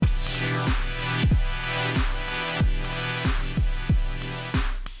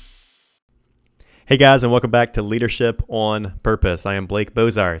Hey guys, and welcome back to Leadership on Purpose. I am Blake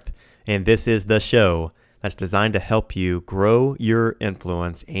Bozarth, and this is the show that's designed to help you grow your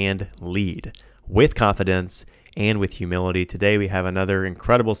influence and lead with confidence and with humility. Today we have another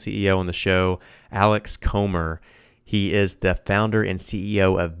incredible CEO on the show, Alex Comer. He is the founder and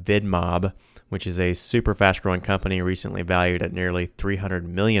CEO of VidMob, which is a super fast-growing company recently valued at nearly $300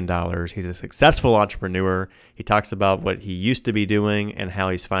 million. He's a successful entrepreneur. He talks about what he used to be doing and how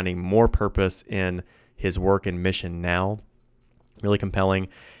he's finding more purpose in his work and mission now. Really compelling.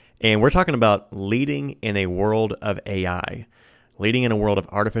 And we're talking about leading in a world of AI, leading in a world of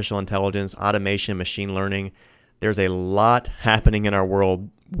artificial intelligence, automation, machine learning. There's a lot happening in our world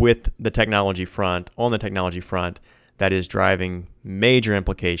with the technology front, on the technology front, that is driving major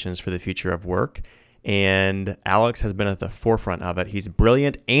implications for the future of work. And Alex has been at the forefront of it. He's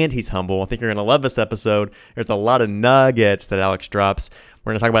brilliant and he's humble. I think you're going to love this episode. There's a lot of nuggets that Alex drops.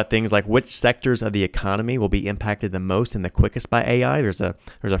 We're going to talk about things like which sectors of the economy will be impacted the most and the quickest by AI. There's a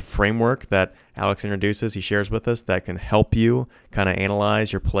framework that Alex introduces, he shares with us, that can help you kind of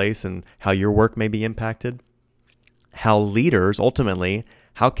analyze your place and how your work may be impacted. How leaders, ultimately,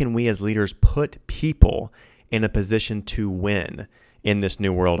 how can we as leaders put people in a position to win in this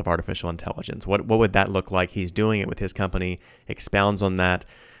new world of artificial intelligence? What would that look like? He's doing it with his company, expounds on that.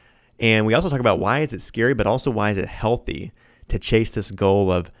 And we also talk about why is it scary, but also why is it healthy to chase this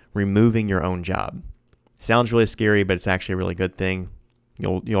goal of removing your own job. Sounds really scary, but it's actually a really good thing.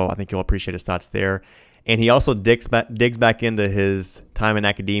 I think you'll appreciate his thoughts there. And he also digs back into his time in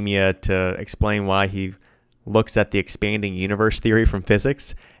academia to explain why he looks at the expanding universe theory from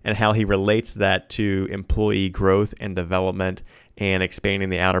physics and how he relates that to employee growth and development and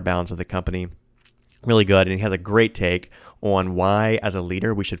expanding the outer bounds of the company. Really good. And he has a great take on why, as a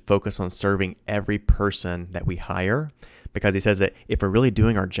leader, we should focus on serving every person that we hire, because he says that if we're really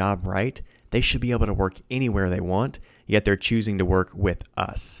doing our job right, they should be able to work anywhere they want, yet they're choosing to work with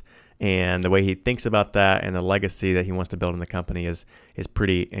us. And the way he thinks about that and the legacy that he wants to build in the company is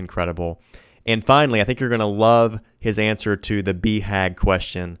pretty incredible. And finally, I think you're going to love his answer to the BHAG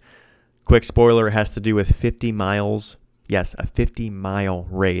question. Quick spoiler, it has to do with 50 miles. Yes, a 50-mile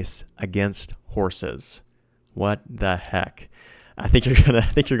race against horses. What the heck? I think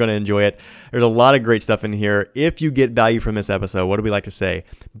you're gonna enjoy it. There's a lot of great stuff in here. If you get value from this episode, what do we like to say?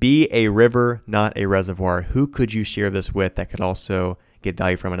 Be a river, not a reservoir. Who could you share this with that could also get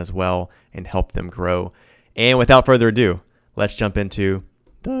value from it as well and help them grow? And without further ado, let's jump into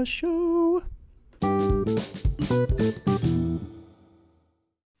the show.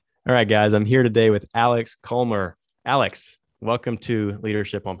 All right, guys, I'm here today with Alex Comer. Alex, welcome to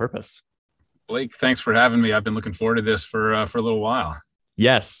Leadership on Purpose. Blake, thanks for having me. I've been looking forward to this for a little while.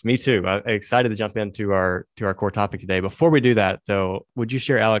 Yes, me too. I'm excited to jump into our core topic today. Before we do that, though, would you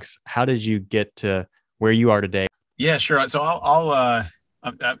share, Alex, how did you get to where you are today? Yeah, sure. So I'll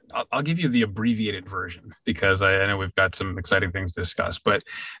give you the abbreviated version because I know we've got some exciting things to discuss. But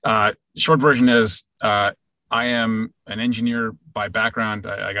short version is I am an engineer by background.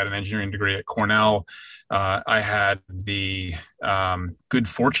 I got an engineering degree at Cornell. I had the good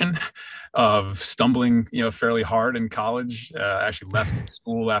fortune of stumbling, fairly hard in college. I actually left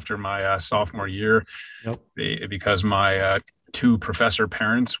school after my sophomore year. Yep. Because my two professor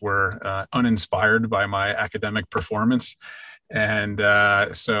parents were uninspired by my academic performance. And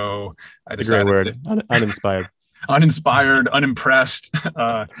so I decided— Great word, uninspired. Uninspired, unimpressed.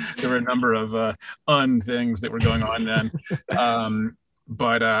 There were a number of things that were going on then.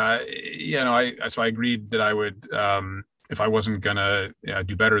 So I agreed that I would, if I wasn't going to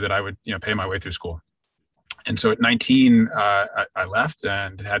do better, that I would, pay my way through school. And so at 19, I left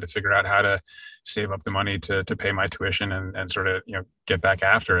and had to figure out how to save up the money to pay my tuition and sort of, get back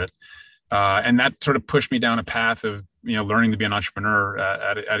after it. And that sort of pushed me down a path of, learning to be an entrepreneur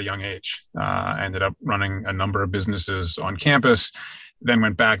at a young age. I ended up running a number of businesses on campus, then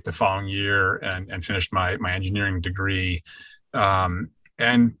went back the following year and finished my engineering degree.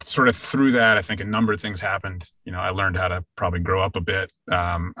 And sort of through that, I think a number of things happened. I learned how to probably grow up a bit.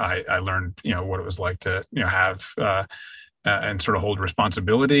 I learned, what it was like to, have and sort of hold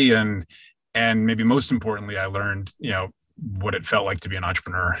responsibility. And maybe most importantly, I learned, what it felt like to be an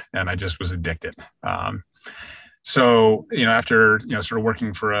entrepreneur, and I just was addicted. So, after, sort of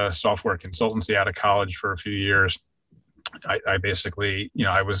working for a software consultancy out of college for a few years, I basically,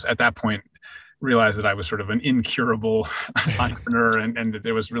 I was at that point realized that I was sort of an incurable entrepreneur, and that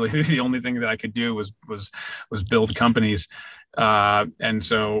there was really the only thing that I could do was build companies. And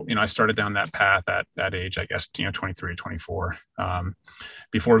so, I started down that path at that age, I guess, 23, 24.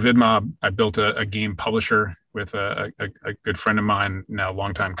 Before VidMob, I built a game publisher with a good friend of mine, now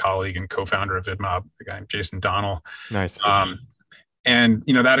longtime colleague and co-founder of VidMob, a guy named Jason Donnell. Nice. And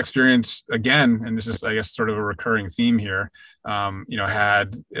that experience again, and this is, I guess, sort of a recurring theme here,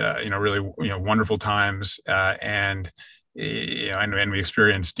 had really wonderful times, and we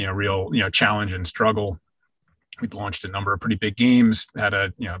experienced real challenge and struggle. We'd launched a number of pretty big games, had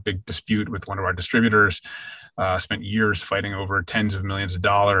a big dispute with one of our distributors, spent years fighting over tens of millions of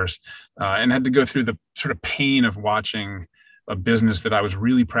dollars, and had to go through the sort of pain of watching a business that I was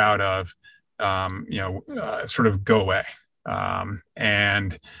really proud of, sort of go away.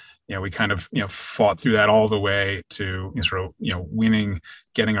 And we kind of fought through that all the way to sort of winning,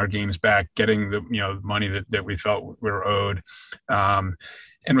 getting our games back, getting the money that we felt we were owed,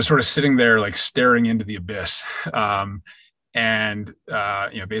 and was sort of sitting there like staring into the abyss, and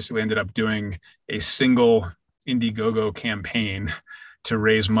basically ended up doing a single Indiegogo campaign to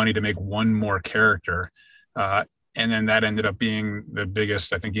raise money to make one more character. And then that ended up being the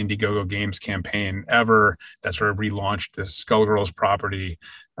biggest, I think, Indiegogo games campaign ever. That sort of relaunched the Skullgirls property.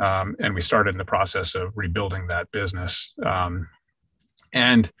 And we started in the process of rebuilding that business.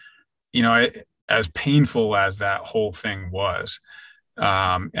 And as painful as that whole thing was,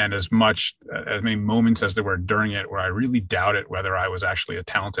 and as many moments as there were during it where I really doubted whether I was actually a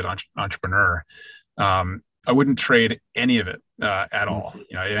talented entrepreneur, I wouldn't trade any of it at all.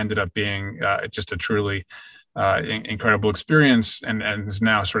 It ended up being just a truly incredible experience, and has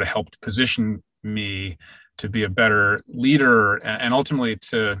now sort of helped position me to be a better leader, and ultimately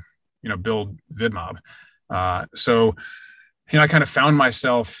to build VidMob. So I kind of found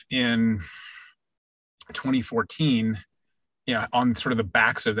myself in 2014 on sort of the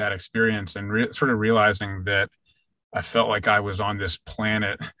backs of that experience, and sort of realizing that I felt like I was on this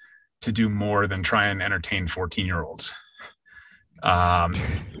planet to do more than try and entertain 14-year-olds.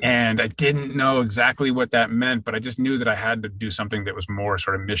 And I didn't know exactly what that meant, but I just knew that I had to do something that was more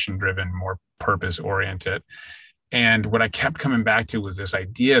sort of mission driven, more purpose oriented. And what I kept coming back to was this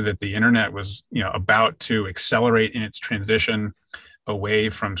idea that the internet was, about to accelerate in its transition away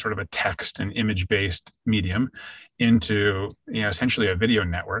from sort of a text and image based medium into, essentially a video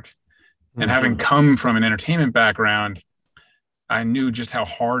network. Mm-hmm. And having come from an entertainment background, I knew just how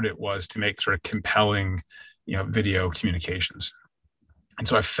hard it was to make sort of compelling, video communications. And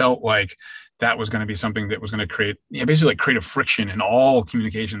so I felt like that was going to be something that was going to create a friction in all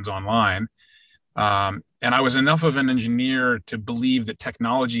communications online. And I was enough of an engineer to believe that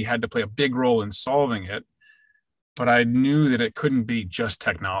technology had to play a big role in solving it. But I knew that it couldn't be just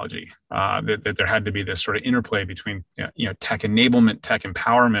technology, that there had to be this sort of interplay between, tech enablement, tech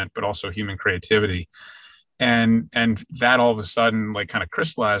empowerment, but also human creativity. And that all of a sudden like kind of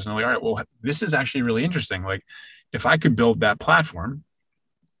crystallized, and I'm like, all right, well, this is actually really interesting. Like if I could build that platform,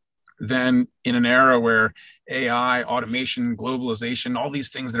 then in an era where AI, automation, globalization, all these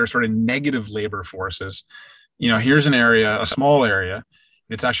things that are sort of negative labor forces, here's an area, a small area,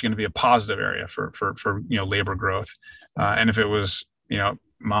 it's actually going to be a positive area for labor growth. And if it was,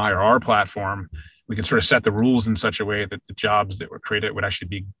 my or our platform, we could sort of set the rules in such a way that the jobs that were created would actually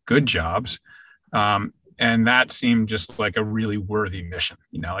be good jobs. And that seemed just like a really worthy mission,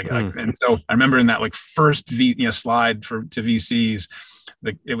 and so I remember in that like first slide to VCs,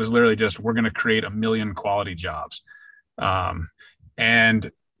 it was literally just, we're going to create 1 million quality jobs.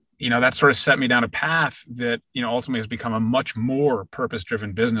 And that sort of set me down a path that, ultimately has become a much more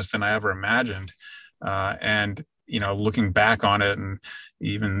purpose-driven business than I ever imagined. And, looking back on it, and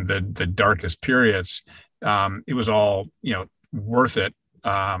even the darkest periods, it was all, worth it.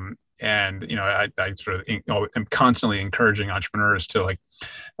 And, I sort of am constantly encouraging entrepreneurs to like,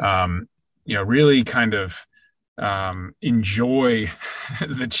 really kind of enjoy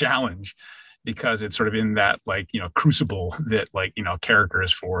the challenge, because it's sort of in that like, crucible that like, character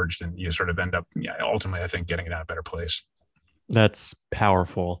is forged, and you sort of end up ultimately, I think, getting it out a better place. That's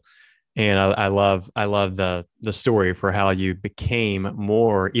powerful. And I love the story for how you became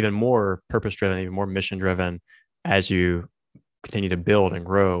even more purpose driven, even more mission driven as you continue to build and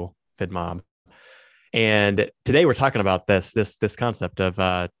grow VidMob. And today we're talking about this concept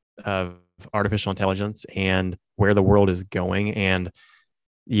of artificial intelligence and where the world is going. And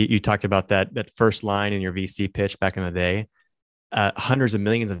you talked about that first line in your VC pitch back in the day, hundreds of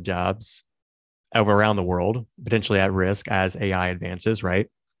millions of jobs around the world, potentially at risk as AI advances, right?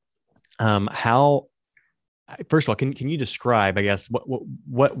 How first of all, can you describe, I guess,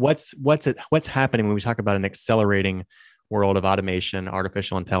 what's happening when we talk about an accelerating world of automation,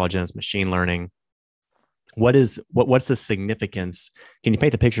 artificial intelligence, machine learning? What's the significance? Can you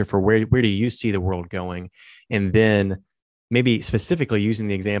paint the picture for where do you see the world going? And then maybe specifically using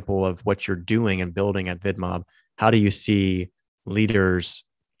the example of what you're doing and building at VidMob, how do you see leaders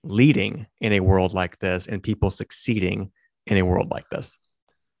leading in a world like this and people succeeding in a world like this?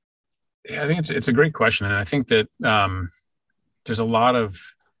 Yeah, I think it's a great question, and I think that there's a lot of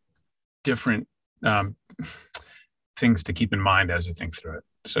different things to keep in mind as you think through it.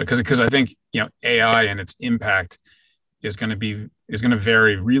 So, because I think AI and its impact is going to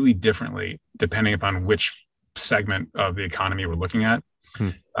vary really differently depending upon which segment of the economy we're looking at.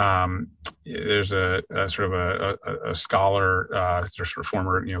 There's a sort of a scholar, sort of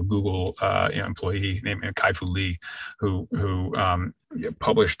former Google employee named Kai-Fu Lee, who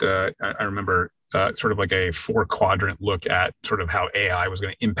published I remember sort of like a 4-quadrant look at sort of how AI was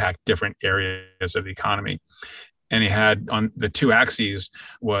going to impact different areas of the economy. And he had on the 2 axes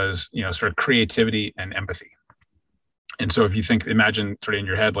was sort of creativity and empathy. And so if you imagine sort of in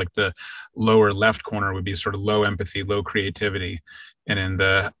your head, like the lower left corner would be sort of low empathy, low creativity. And in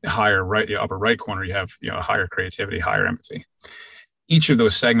the higher right, upper right corner, you have higher creativity, higher empathy. Each of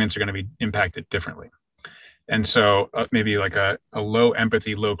those segments are going to be impacted differently. And so maybe like a low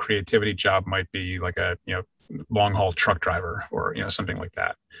empathy, low creativity job might be like a long haul truck driver or something like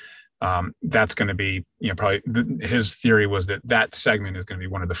that. That's going to be probably his theory was that segment is going to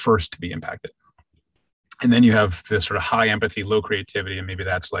be one of the first to be impacted. And then you have this sort of high empathy, low creativity, and maybe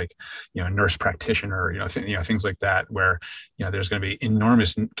that's like, nurse practitioner, things like that, where there's going to be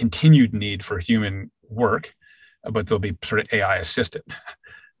enormous continued need for human work, but they'll be sort of AI assisted.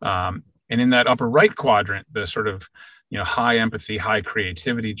 And in that upper right quadrant, the sort of high empathy, high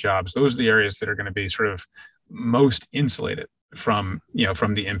creativity jobs, those are the areas that are going to be sort of most insulated from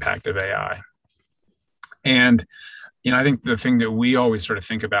the impact of AI. And I think the thing that we always sort of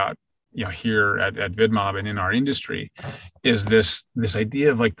think about here at VidMob and in our industry is this idea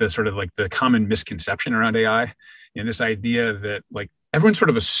of like the sort of like the common misconception around AI, and this idea that like everyone sort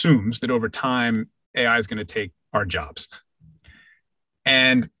of assumes that over time AI is going to take our jobs.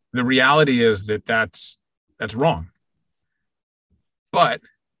 And the reality is that that's wrong. But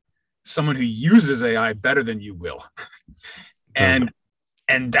someone who uses AI better than you will.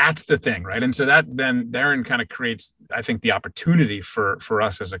 And that's the thing, right? And so that then therein kind of creates, I think, the opportunity for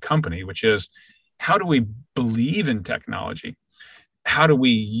us as a company, which is how do we believe in technology? How do we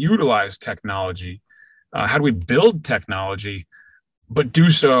utilize technology? How do we build technology, but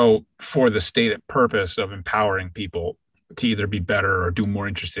do so for the stated purpose of empowering people to either be better or do more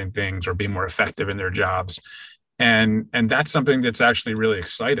interesting things or be more effective in their jobs? And that's something that's actually really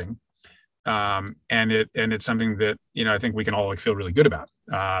exciting. And it's something that I think we can all feel really good about.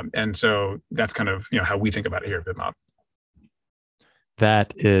 And so that's kind of how we think about it here at VidMob.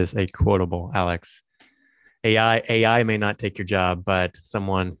 That is a quotable, Alex. AI may not take your job, but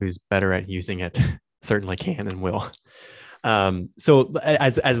someone who's better at using it certainly can and will. So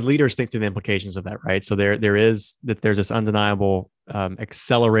as leaders think through the implications of that, right? So there's this undeniable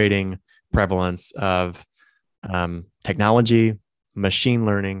accelerating prevalence of technology, machine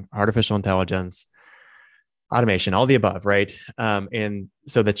learning, artificial intelligence, automation, all the above, right? And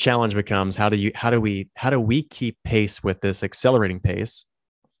so the challenge becomes how do we keep pace with this accelerating pace?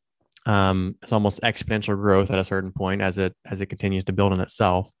 It's almost exponential growth at a certain point as it continues to build on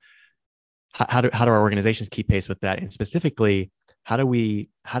itself. How do our organizations keep pace with that? And specifically, how do we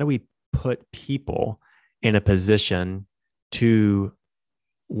put people in a position to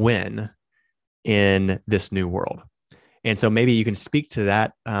win in this new world? And so maybe you can speak to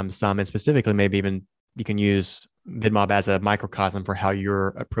that some, and specifically maybe even you can use VidMob as a microcosm for how you're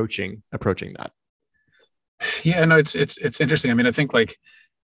approaching that. Yeah, no, it's interesting. I mean, I think like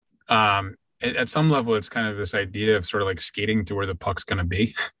at some level, it's kind of this idea of sort of like skating to where the puck's going to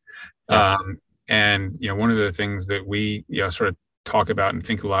be. Yeah. And one of the things that we sort of talk about and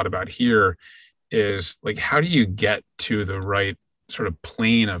think a lot about here is like, how do you get to the right sort of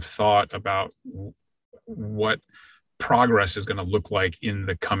plane of thought about what progress is going to look like in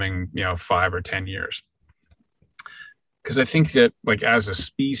the coming 5 or 10 years? Because I think that like as a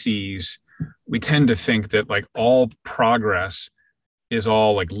species, we tend to think that like all progress is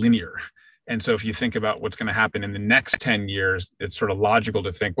all like linear. And so if you think about what's going to happen in the next 10 years, it's sort of logical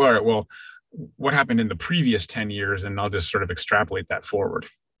to think, well, what happened in the previous 10 years? And I'll just sort of extrapolate that forward.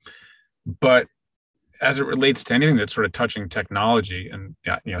 But as it relates to anything that's sort of touching technology, and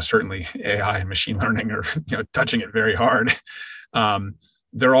certainly AI and machine learning are touching it very hard,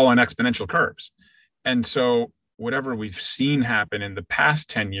 they're all on exponential curves. And so whatever we've seen happen in the past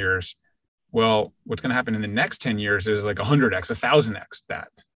 10 years, well, what's going to happen in the next 10 years is like 100x, 1000x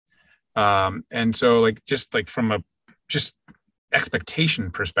that. And so like, just like from a just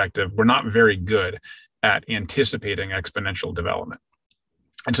expectation perspective, we're not very good at anticipating exponential development.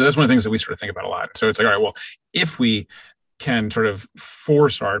 And so that's one of the things that we sort of think about a lot. So it's like, all right, well, if we can sort of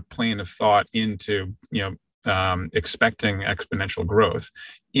force our plane of thought into, expecting exponential growth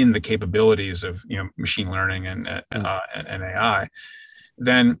in the capabilities of, machine learning and AI,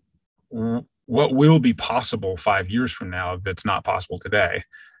 then what will be possible 5 years from now that's not possible today?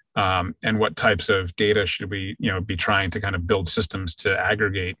 And what types of data should we, be trying to kind of build systems to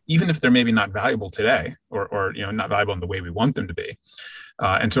aggregate, even if they're maybe not valuable today, or not valuable in the way we want them to be.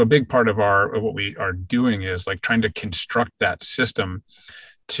 And so a big part of what we are doing is like trying to construct that system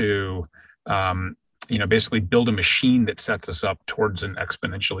to, basically build a machine that sets us up towards an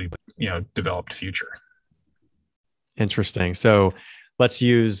exponentially, developed future. Interesting. So let's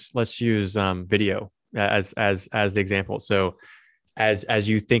use video as the example. So as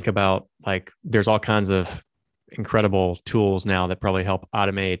you think about, like, there's all kinds of incredible tools now that probably help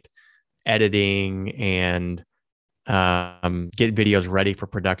automate editing and get videos ready for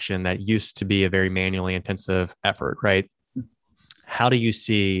production that used to be a very manually intensive effort, right? How do you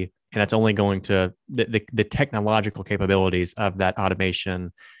see, and that's only going to the technological capabilities of that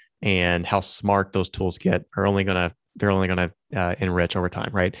automation and how smart those tools get they're only going to enrich over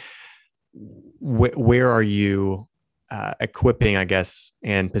time, right? Where are you equipping, I guess,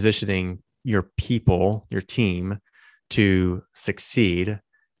 and positioning your people, your team, to succeed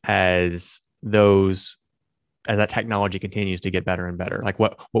as that technology continues to get better and better? Like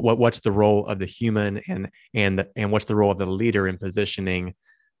what's the role of the human and what's the role of the leader in positioning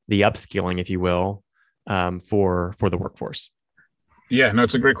the upskilling, if you will, for the workforce? Yeah, no,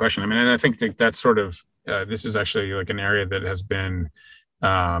 it's a great question. I mean, and I think that's sort of this is actually like an area that has been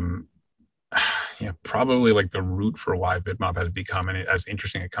probably like the root for why Bitmob has become as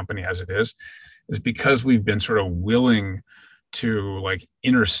interesting a company as it is because we've been sort of willing to like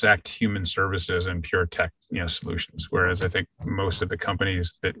intersect human services and pure tech, solutions. Whereas I think most of the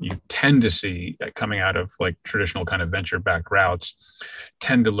companies that you tend to see coming out of like traditional kind of venture-backed routes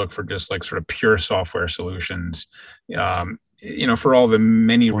tend to look for just like sort of pure software solutions, for all the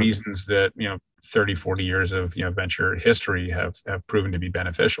many reasons that, 30, 40 years of, venture history have proven to be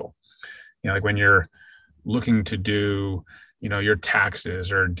beneficial. Like when you're looking to do, your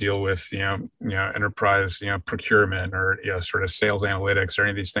taxes or deal with, enterprise, procurement or, sort of sales analytics or any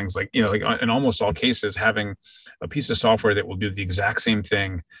of these things, like, like in almost all cases, having a piece of software that will do the exact same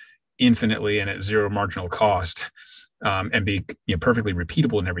thing infinitely and at zero marginal cost, and be, perfectly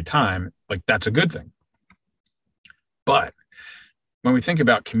repeatable in every time, like that's a good thing. But when we think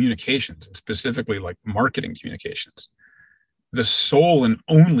about communications, and specifically like marketing communications, the sole and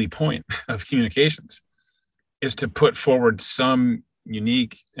only point of communications is to put forward some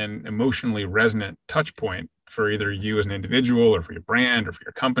unique and emotionally resonant touch point for either you as an individual or for your brand or for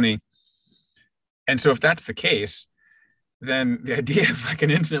your company. And so if that's the case, then the idea of like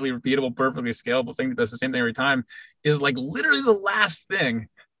an infinitely repeatable, perfectly scalable thing that does the same thing every time is like literally the last thing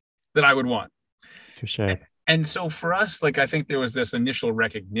that I would want. Touché. And so for us, like, I think there was this initial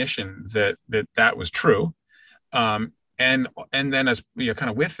recognition that was true. And then as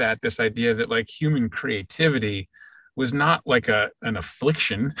kind of with that, this idea that like human creativity was not like an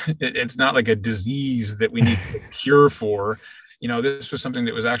affliction. It's not like a disease that we need a cure for. This was something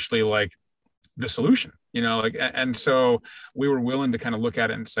that was actually like the solution, and so we were willing to kind of look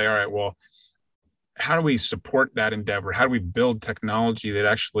at it and say, all right, well, how do we support that endeavor? How do we build technology that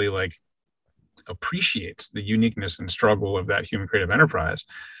actually like appreciates the uniqueness and struggle of that human creative enterprise,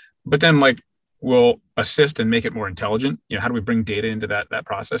 but then like will assist and make it more intelligent? How do we bring data into that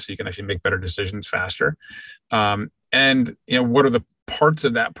process so you can actually make better decisions faster? And what are the parts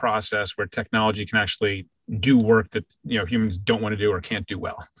of that process where technology can actually do work that humans don't want to do or can't do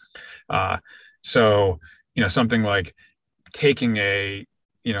well? So something like taking a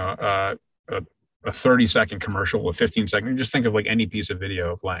 30-second commercial, a 15-second, just think of like any piece of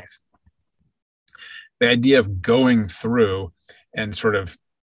video of length. The idea of going through and sort of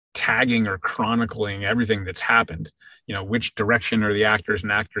tagging or chronicling everything that's happened, which direction are the actors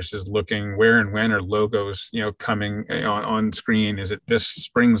and actresses looking, where and when are logos, coming on screen? Is it this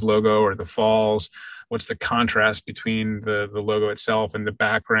spring's logo or the fall's? What's the contrast between the logo itself and the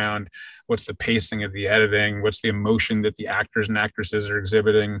background? What's the pacing of the editing? What's the emotion that the actors and actresses are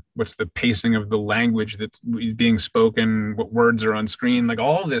exhibiting? What's the pacing of the language that's being spoken? What words are on screen? Like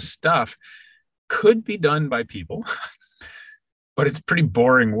all this stuff could be done by people, but it's pretty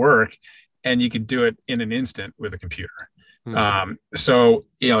boring work. and you could do it in an instant with a computer. Hmm. So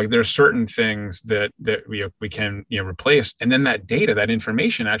like there's certain things that we can replace, and then that data, that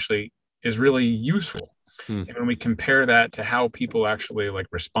information actually is really useful. Hmm. And when we compare that to how people actually like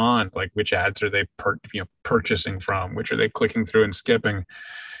respond, like which ads are they purchasing from, which are they clicking through and skipping,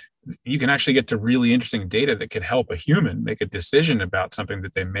 you can actually get to really interesting data that could help a human make a decision about something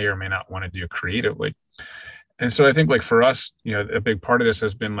that they may or may not want to do creatively. And so I think like for us, a big part of this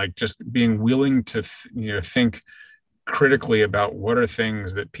has been like just being willing to think critically about what are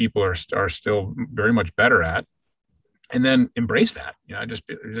things that people are still very much better at, and then embrace that. Just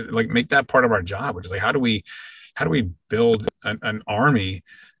like make that part of our job, which is like how do we build an army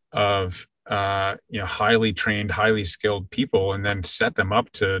of highly trained, highly skilled people, and then set them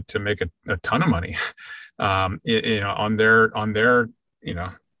up to make a ton of money, on their on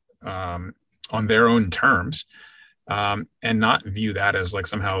their own terms, and not view that as like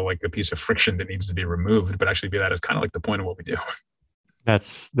somehow like a piece of friction that needs to be removed, but actually be that as kind of like the point of what we do.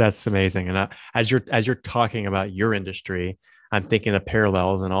 That's amazing. And as you're talking about your industry, I'm thinking of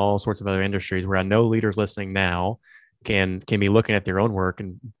parallels in all sorts of other industries where I know leaders listening now can be looking at their own work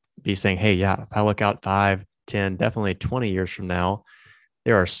and be saying, hey, yeah, if I look out 5, 10, definitely 20 years from now,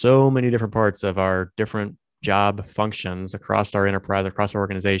 there are so many different parts of our different job functions across our enterprise, across our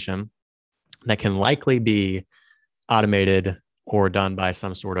organization that can likely be automated or done by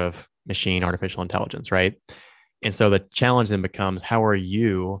some sort of machine, artificial intelligence, right? And so the challenge then becomes, how are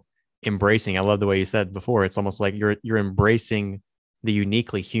you embracing? I love the way you said before. It's almost like you're embracing the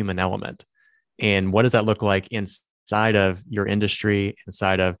uniquely human element. And what does that look like inside of your industry,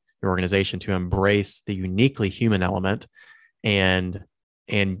 inside of your organization, to embrace the uniquely human element and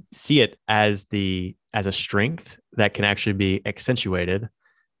see it as a strength that can actually be accentuated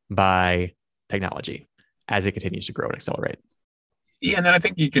by technology as it continues to grow and accelerate? Yeah, and then I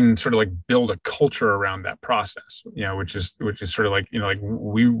think you can sort of like build a culture around that process, which is sort of like like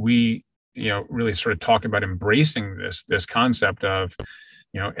we really sort of talk about embracing this concept of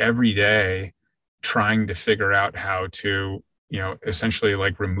every day trying to figure out how to essentially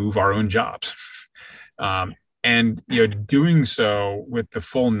like remove our own jobs, and doing so with the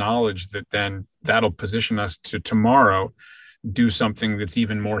full knowledge that then that'll position us to tomorrow do something that's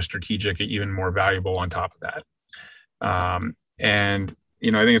even more strategic, even more valuable on top of that. And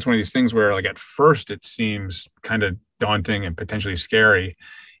I think it's one of these things where like at first it seems kind of daunting and potentially scary,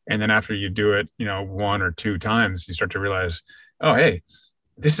 and then after you do it 1 or 2 times, you start to realize, oh hey,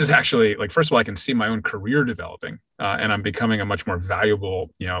 this is actually like, first of all, I can see my own career developing, and I'm becoming a much more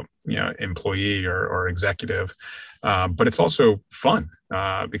valuable employee or executive, but it's also fun,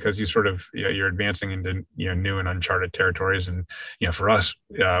 because you sort of you're advancing into new and uncharted territories. And for us,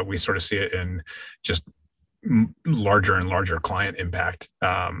 we sort of see it in just larger and larger client impact,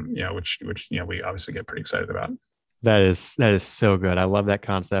 which we obviously get pretty excited about. That is so good. I love that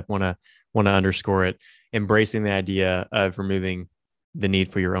concept. Want to underscore it. Embracing the idea of removing the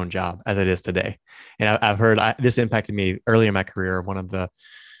need for your own job as it is today. And I've heard this impacted me early in my career. One of the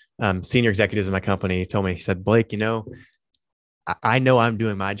senior executives in my company told me, he said, Blake, I know I'm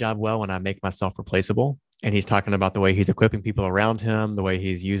doing my job well when I make myself replaceable. And he's talking about the way he's equipping people around him, the way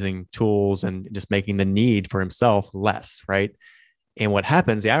he's using tools and just making the need for himself less, right? And what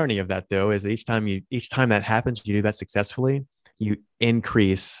happens, the irony of that though, is that each time that happens, you do that successfully, you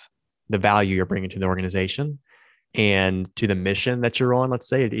increase the value you're bringing to the organization and to the mission that you're on. Let's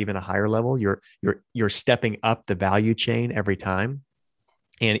say at even a higher level, you're stepping up the value chain every time.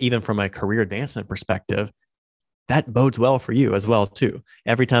 And even from a career advancement perspective, that bodes well for you as well too.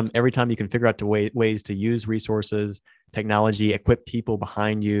 Every time you can figure out ways to use resources, technology, equip people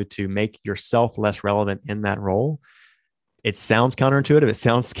behind you to make yourself less relevant in that role. It sounds counterintuitive. It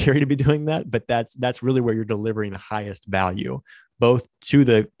sounds scary to be doing that, but that's really where you're delivering the highest value, both to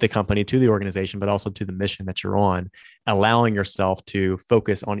the company, to the organization, but also to the mission that you're on, allowing yourself to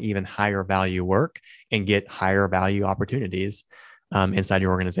focus on even higher value work and get higher value opportunities inside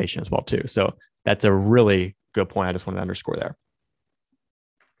your organization as well too. So that's a really good point. I just wanted to underscore there.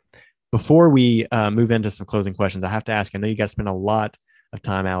 Before we move into some closing questions, I have to ask, I know you guys spend a lot of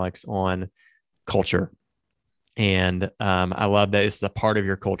time, Alex, on culture. And I love that this is a part of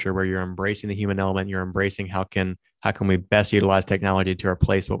your culture where you're embracing the human element. You're embracing how can we best utilize technology to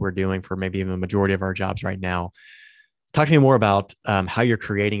replace what we're doing for maybe even the majority of our jobs right now. Talk to me more about how you're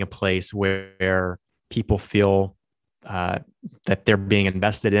creating a place where people feel that they're being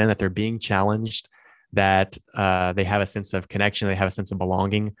invested in, that they're being challenged, that they have a sense of connection, they have a sense of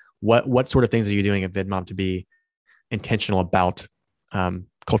belonging. What sort of things are you doing at VidMob to be intentional about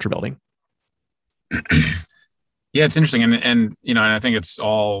culture building? Yeah, it's interesting. And I think it's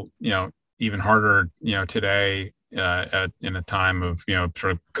all, even harder, today, in a time of,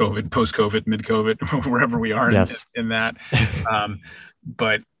 sort of COVID, post-COVID, mid-COVID, wherever we are Yes. in that.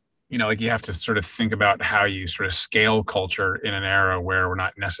 But, like you have to sort of think about how you sort of scale culture in an era where we're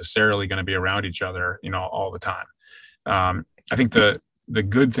not necessarily going to be around each other, all the time. I think the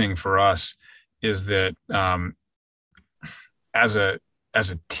good thing for us is that, as a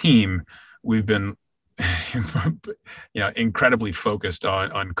team, we've been incredibly focused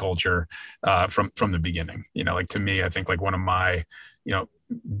on culture from the beginning. Like, to me, I think, like, one of my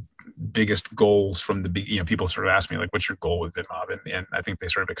biggest goals from the beginning, people sort of ask me, like, what's your goal with VidMob? And I think they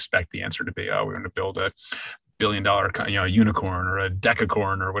sort of expect the answer to be, oh, we're going to build a billion-dollar unicorn or a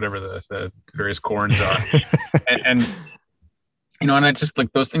decacorn or whatever the various corns are. And I just,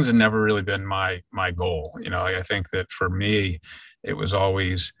 like, those things have never really been my goal. I think that for me, it was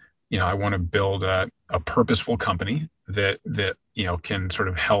always, I want to build a purposeful company that can sort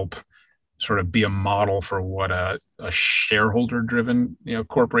of help sort of be a model for what a shareholder driven,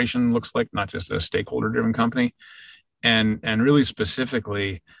 corporation looks like, not just a stakeholder driven company. And really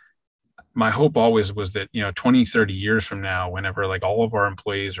specifically, my hope always was that, 20, 30 years from now, whenever, like, all of our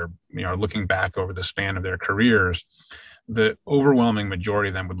employees are, looking back over the span of their careers, the overwhelming majority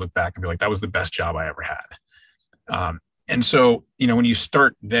of them would look back and be like, that was the best job I ever had. And so, when you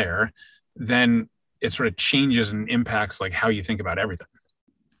start there, then it sort of changes and impacts, like, how you think about everything.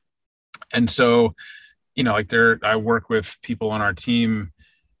 And so, like, I work with people on our team,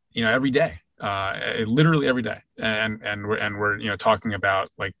 every day, literally every day. And we're talking about,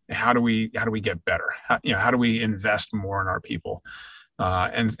 like, how do we get better? How do we invest more in our people?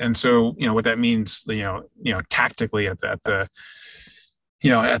 And so, what that means, tactically at the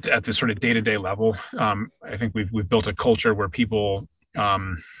sort of day-to-day level, I think we've built a culture where people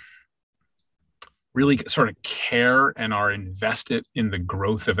really sort of care and are invested in the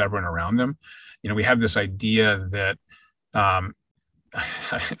growth of everyone around them. We have this idea that, I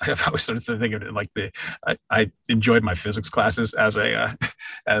was sort of thinking of it like I enjoyed my physics classes as an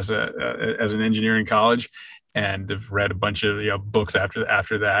engineer in college, and have read a bunch of books after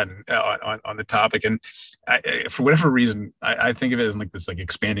that and on the topic. And for whatever reason, I think of it as like this, like,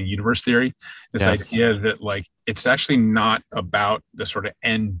 expanding universe theory. This Yes. idea that, like, it's actually not about the sort of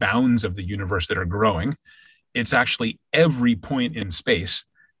end bounds of the universe that are growing. It's actually every point in space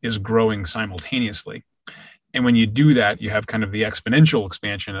is growing simultaneously. And when you do that, you have kind of the exponential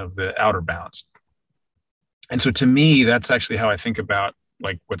expansion of the outer bounds. And so, to me, that's actually how I think about,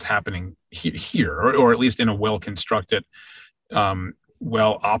 like, what's happening here, or at least in a well-constructed,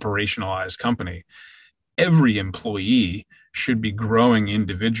 well-operationalized company. Every employee should be growing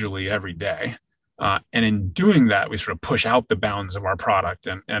individually every day. And in doing that, we sort of push out the bounds of our product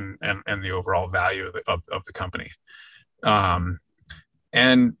and the overall value of the company.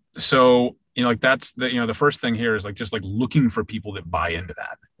 And so, like, that's the first thing here is, like, just, like, looking for people that buy into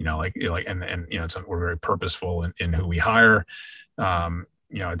that, we're very purposeful in who we hire.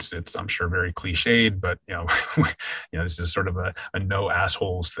 It's I'm sure very cliched, but this is sort of a no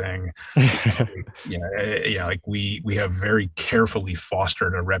assholes thing. Like, we have very carefully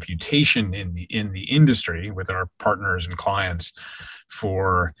fostered a reputation in the industry with our partners and clients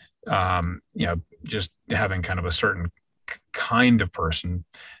for just having kind of a certain kind of person.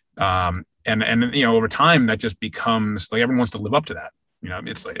 And over time, that just becomes, like, everyone wants to live up to that.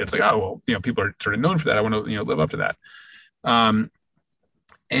 It's like, oh, well, people are sort of known for that. I want to, live up to that.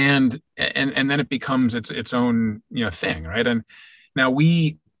 And then it becomes its own, thing. Right. And now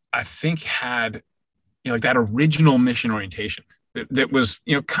I think, had, like, that original mission orientation that was,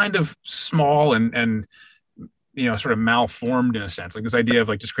 kind of small and sort of malformed in a sense, like this idea of,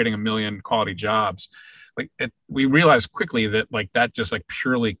 like, just creating 1 million quality jobs. Like, we realized quickly that, like, that just, like,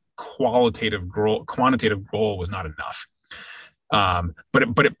 purely quantitative goal was not enough.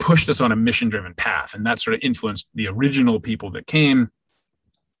 But it pushed us on a mission-driven path, and that sort of influenced the original people that came.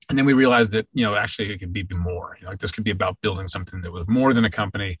 And then we realized that, actually it could be more. Like, this could be about building something that was more than a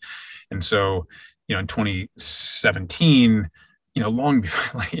company. And so, in 2017, long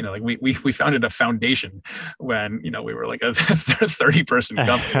before, like, we founded a foundation when, we were like a 30-person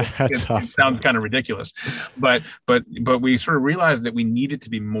company. That's awesome. It sounds kind of ridiculous, but we sort of realized that we needed to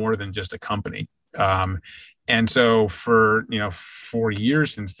be more than just a company. And so for 4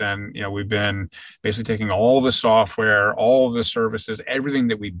 years since then, we've been basically taking all the software, all the services, everything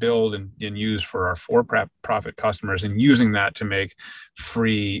that we build and use for our for-profit customers, and using that to make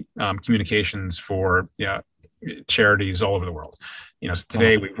free communications for charities all over the world. So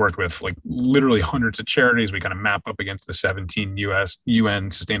today we've worked with, like, literally hundreds of charities. We kind of map up against the 17 UN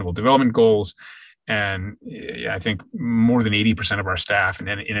Sustainable Development Goals. And I think more than 80% of our staff in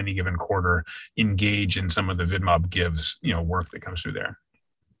any given quarter engage in some of the VidMob Gives, work that comes through there.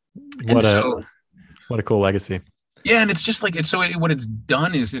 And What so, a cool legacy. yeah, and it's just like what it's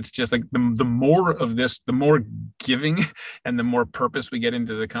done is it's just like the more of this, the more giving and the more purpose we get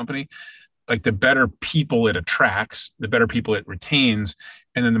into the company, like the better people it attracts, the better people it retains,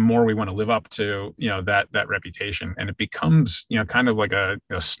 and then the more we want to live up to that reputation, and it becomes kind of like a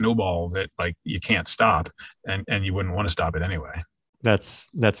snowball that like you can't stop, and you wouldn't want to stop it anyway. That's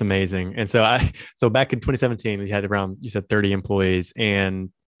amazing. And so back in 2017, we had around, you said 30 employees, and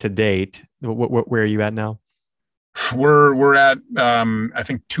to date, where are you at now? We're at I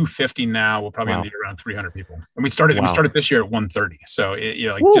think 250 now. We'll probably Wow. end the year around 300 people, and we started this year at 130. So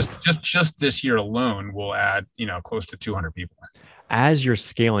just this year alone, we'll add close to 200 people. As you're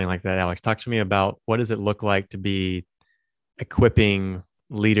scaling like that, Alex, talk to me about what does it look like to be equipping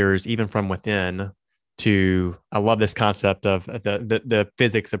leaders even from within to, I love this concept of the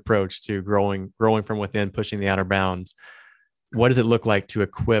physics approach to growing from within, pushing the outer bounds. What does it look like to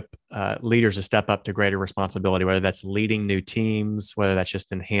equip leaders to step up to greater responsibility, whether that's leading new teams, whether that's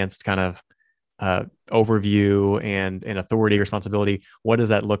just enhanced kind of overview and authority responsibility? What does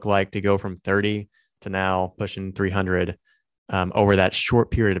that look like to go from 30 to now pushing 300 over that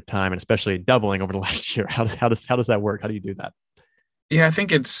short period of time, and especially doubling over the last year? How does that work? How do you do that? Yeah, I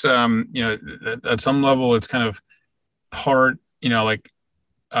think it's at some level it's kind of part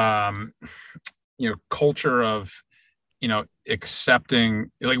culture of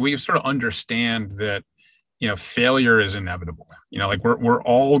accepting, like we sort of understand that failure is inevitable. Like we're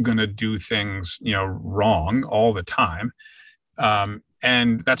all going to do things wrong all the time,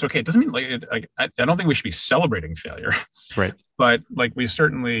 and that's okay. It doesn't mean I don't think we should be celebrating failure, right? But like we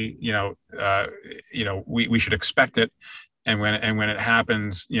certainly we should expect it, and when it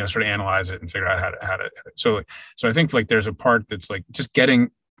happens, sort of analyze it and figure out how to. So I think like there's a part that's like just getting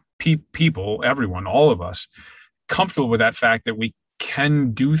people, everyone, all of us, comfortable with that fact that we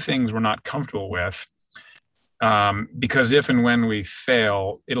can do things we're not comfortable with, because if and when we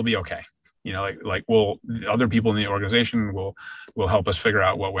fail, it'll be okay. Other people in the organization will help us figure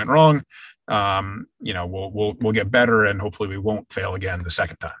out what went wrong. We'll get better, and hopefully we won't fail again the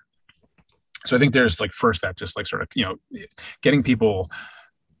second time. So I think there's like first that just like sort of getting people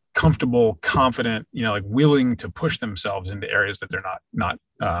comfortable, confident, like willing to push themselves into areas that they're not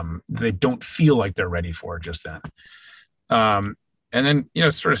they don't feel like they're ready for just then. And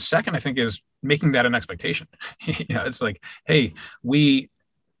then sort of second, I think, is making that an expectation. It's like, hey, we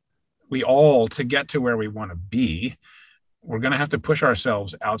all, to get to where we want to be, we're going to have to push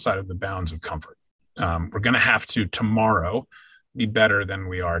ourselves outside of the bounds of comfort. We're going to have to tomorrow be better than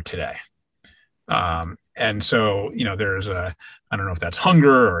we are today. And so, there's I don't know if that's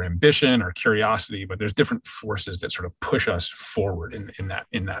hunger or ambition or curiosity, but there's different forces that sort of push us forward in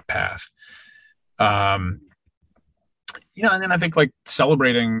that path. And then I think like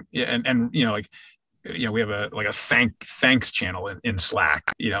celebrating and we have a thanks channel in Slack,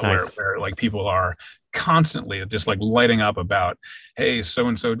 nice. where like people are constantly just like lighting up about, hey,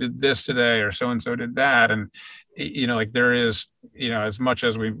 so-and-so did this today, or so-and-so did that. And, like there is, as much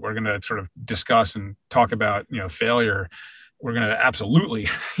as we're going to sort of discuss and talk about, failure, we're going to absolutely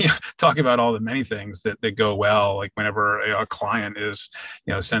talk about all the many things that go well. Like whenever a client is,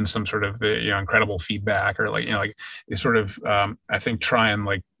 sends some sort of, incredible feedback, or you sort of, I think try and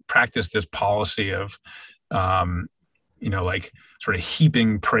like practice this policy of, like sort of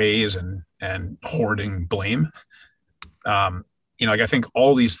heaping praise and hoarding blame. I think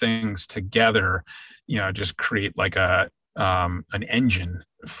all these things together, just create like an engine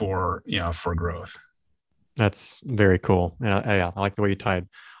for growth. That's very cool. And I like the way you tied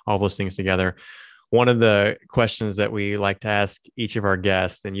all those things together. One of the questions that we like to ask each of our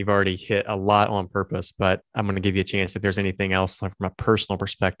guests, and you've already hit a lot on purpose, but I'm going to give you a chance if there's anything else from a personal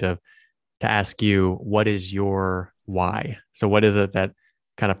perspective to ask you, what is your why? So what is it that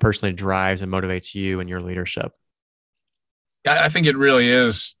kind of personally drives and motivates you in your leadership? I think it really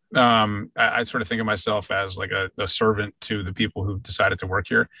is. I sort of think of myself as like a servant to the people who've decided to work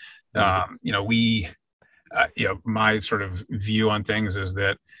here. My sort of view on things is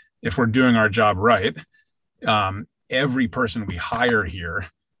that if we're doing our job right, every person we hire here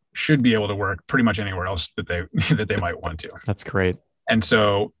should be able to work pretty much anywhere else that they might want to. That's great. And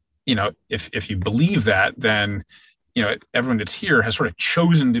so, if you believe that, then everyone that's here has sort of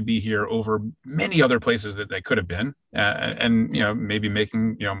chosen to be here over many other places that they could have been, and maybe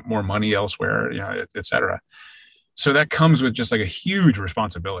making more money elsewhere, et cetera. So that comes with just like a huge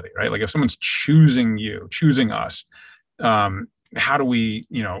responsibility, right? Like if someone's choosing us, how do we,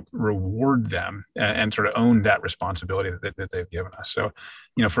 reward them and sort of own that responsibility that they've given us? So,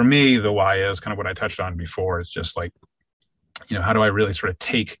 for me, the why is kind of what I touched on before. It's just like, how do I really sort of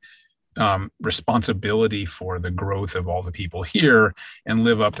take responsibility for the growth of all the people here and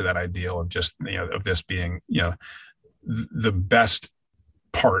live up to that ideal of just, of this being, the best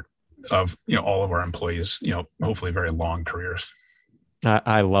part of, all of our employees, hopefully very long careers.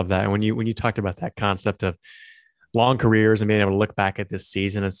 I love that. And when you talked about that concept of long careers and being able to look back at this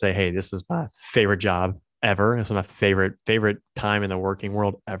season and say, hey, this is my favorite job ever. This is my favorite time in the working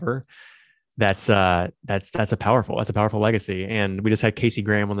world ever. That's a powerful legacy. And we just had Casey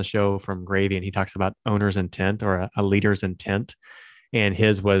Graham on the show from Gravy, and he talks about owner's intent or a leader's intent. And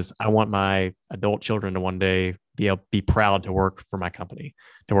his was, I want my adult children to one day be proud to work for my company,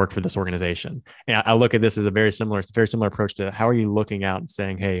 to work for this organization. And I look at this as a very similar approach to how are you looking out and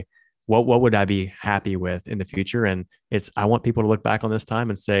saying, hey, what would I be happy with in the future? And I want people to look back on this time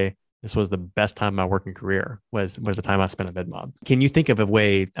and say, this was the best time of my working career was the time I spent at VidMob. Can you think of a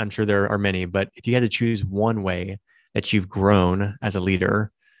way, I'm sure there are many, but if you had to choose one way that you've grown as a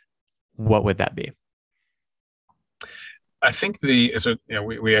leader, what would that be? I think we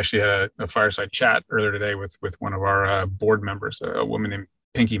actually had a fireside chat earlier today with one of our board members, a woman named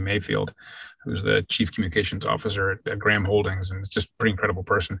Pinky Mayfield, who's the chief communications officer at Graham Holdings, and it's just a pretty incredible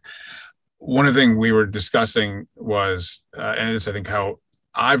person. One of the things we were discussing was, and it's I think how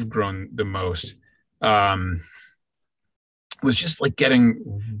I've grown the most, was just like getting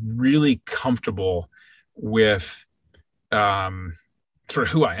really comfortable with sort of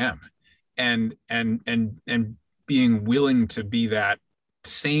who I am, and being willing to be that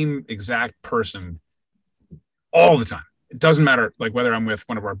same exact person all the time. It doesn't matter like whether I'm with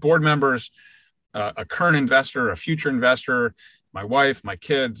one of our board members, a current investor, a future investor, my wife, my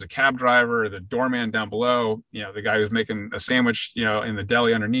kids, a cab driver, the doorman down below, the guy who's making a sandwich, in the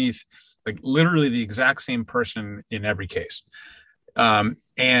deli underneath, like literally the exact same person in every case.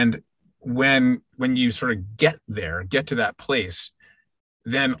 And when you sort of get to that place,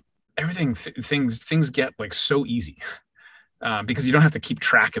 then things get like so easy, because you don't have to keep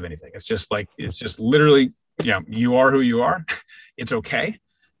track of anything. It's just literally, you are who you are. It's okay.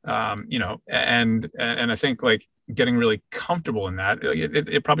 And I think like getting really comfortable in that,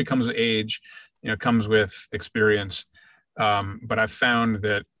 it probably comes with age, comes with experience. But I've found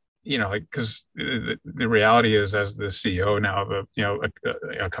that, because the reality is, as the CEO now of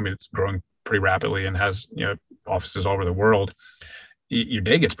a company that's growing pretty rapidly and has, offices all over the world, your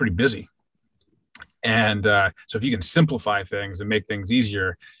day gets pretty busy. And so if you can simplify things and make things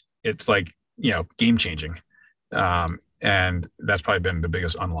easier, it's like, game changing. And that's probably been the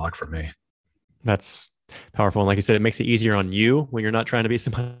biggest unlock for me. That's powerful. And like you said, it makes it easier on you when you're not trying to be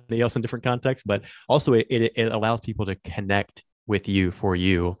somebody else in different contexts, but also it allows people to connect with you for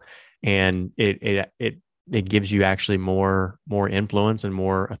you. And it gives you actually more influence and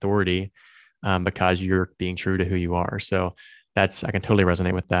more authority, because you're being true to who you are. So I can totally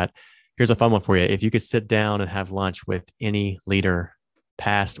resonate with that. Here's a fun one for you. If you could sit down and have lunch with any leader,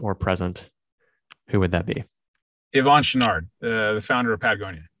 past or present, who would that be? Yvon Chouinard, the founder of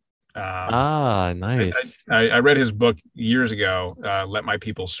Patagonia. Nice. I read his book years ago, Let My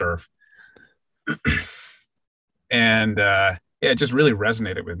People Surf. And it just really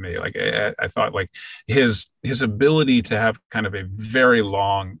resonated with me. Like I thought like his ability to have kind of a very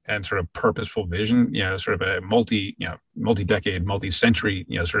long and sort of purposeful vision, sort of a multi-decade, multi-century,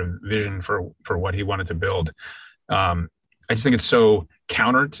 sort of vision for what he wanted to build. I just think it's so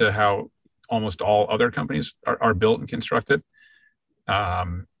counter to how almost all other companies are built and constructed.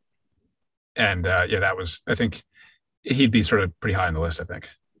 That was, I think he'd be sort of pretty high on the list, I think.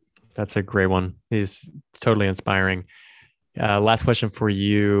 That's a great one. He's totally inspiring. Last question for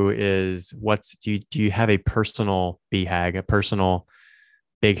you is do you have a personal BHAG, a personal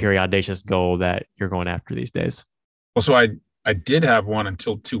big, hairy, audacious goal that you're going after these days? Well, so I did have one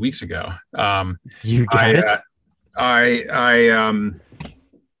until 2 weeks ago. You got it?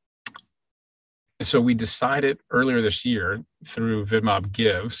 So we decided earlier this year through VidMob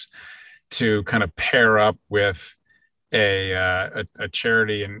Gives to kind of pair up with a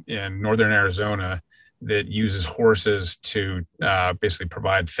charity in Northern Arizona that uses horses to basically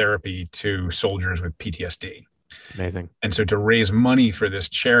provide therapy to soldiers with PTSD. Amazing. And so to raise money for this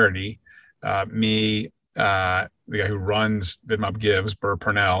charity, me, the guy who runs VidMob Gives, Burr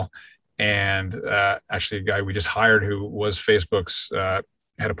Purnell, and actually a guy we just hired who was Facebook's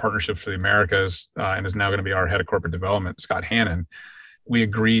head of partnerships for the Americas and is now going to be our head of corporate development, Scott Hannon. We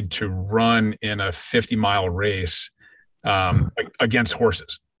agreed to run in a 50-mile race against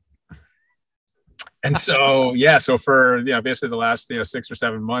horses. And so, yeah, so for, basically the last, 6 or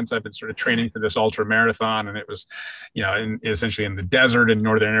 7 months, I've been sort of training for this ultra marathon, and it was, essentially in the desert in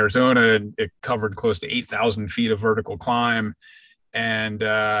northern Arizona, and it covered close to 8,000 feet of vertical climb. And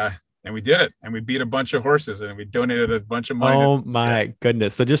we did it, and we beat a bunch of horses, and we donated a bunch of money. Oh my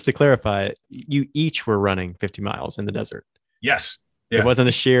goodness. So just to clarify, you each were running 50 miles in the desert. Yes. Yeah. It wasn't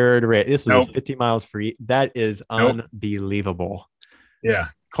a shared race. This was Nope. 50 miles free. That is unbelievable. Yeah.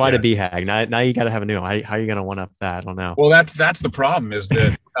 Quite a BHAG. Now you got to have a new one. How are you going to one up that? I don't know. Well, that's the problem, is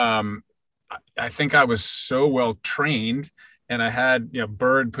that I think I was so well trained, and I had,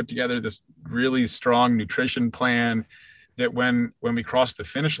 Bird put together this really strong nutrition plan that when we crossed the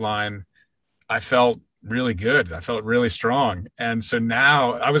finish line, I felt really good. I felt really strong. And so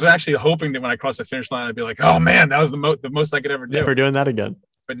now I was actually hoping that when I crossed the finish line, I'd be like, oh man, that was the most I could ever do. Never doing that again.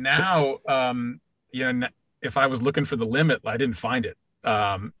 But now, if I was looking for the limit, I didn't find it.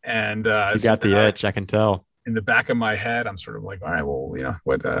 You got the itch, I can tell. In the back of my head, I'm sort of like, all right, well,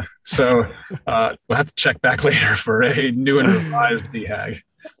 what? So we'll have to check back later for a new and revised BHAG.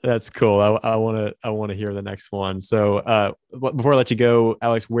 That's cool. I want to hear the next one. So before I let you go,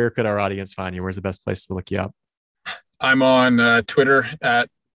 Alex, where could our audience find you? Where's the best place to look you up? I'm on Twitter at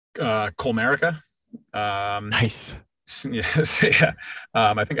Colmerica. Nice. Yes, yeah.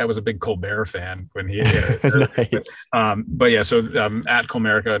 I think I was a big Colbert fan when he. Nice. But yeah, so at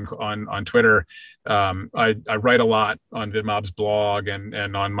Colmerica on Twitter. I write a lot on VidMob's blog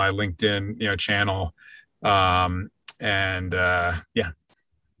and on my LinkedIn channel. Yeah.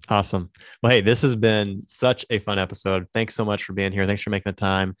 Awesome. Well, hey, this has been such a fun episode. Thanks so much for being here. Thanks for making the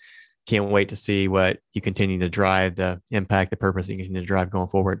time. Can't wait to see what you continue to drive, the impact, the purpose that you continue to drive going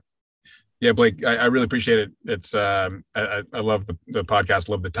forward. Yeah, Blake, I really appreciate it. It's I love the podcast,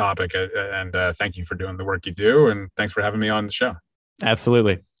 love the topic, and thank you for doing the work you do, and thanks for having me on the show.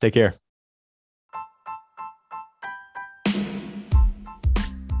 Absolutely. Take care.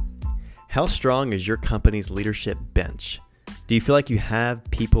 How strong is your company's leadership bench? Do you feel like you have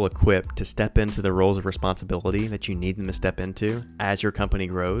people equipped to step into the roles of responsibility that you need them to step into as your company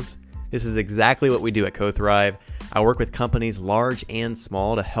grows? This is exactly what we do at CoThrive. I work with companies large and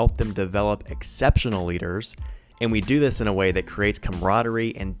small to help them develop exceptional leaders. And we do this in a way that creates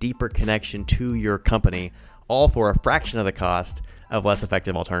camaraderie and deeper connection to your company, all for a fraction of the cost of less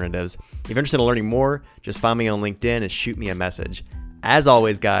effective alternatives. If you're interested in learning more, just find me on LinkedIn and shoot me a message. As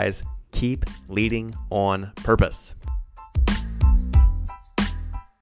always, guys, keep leading on purpose.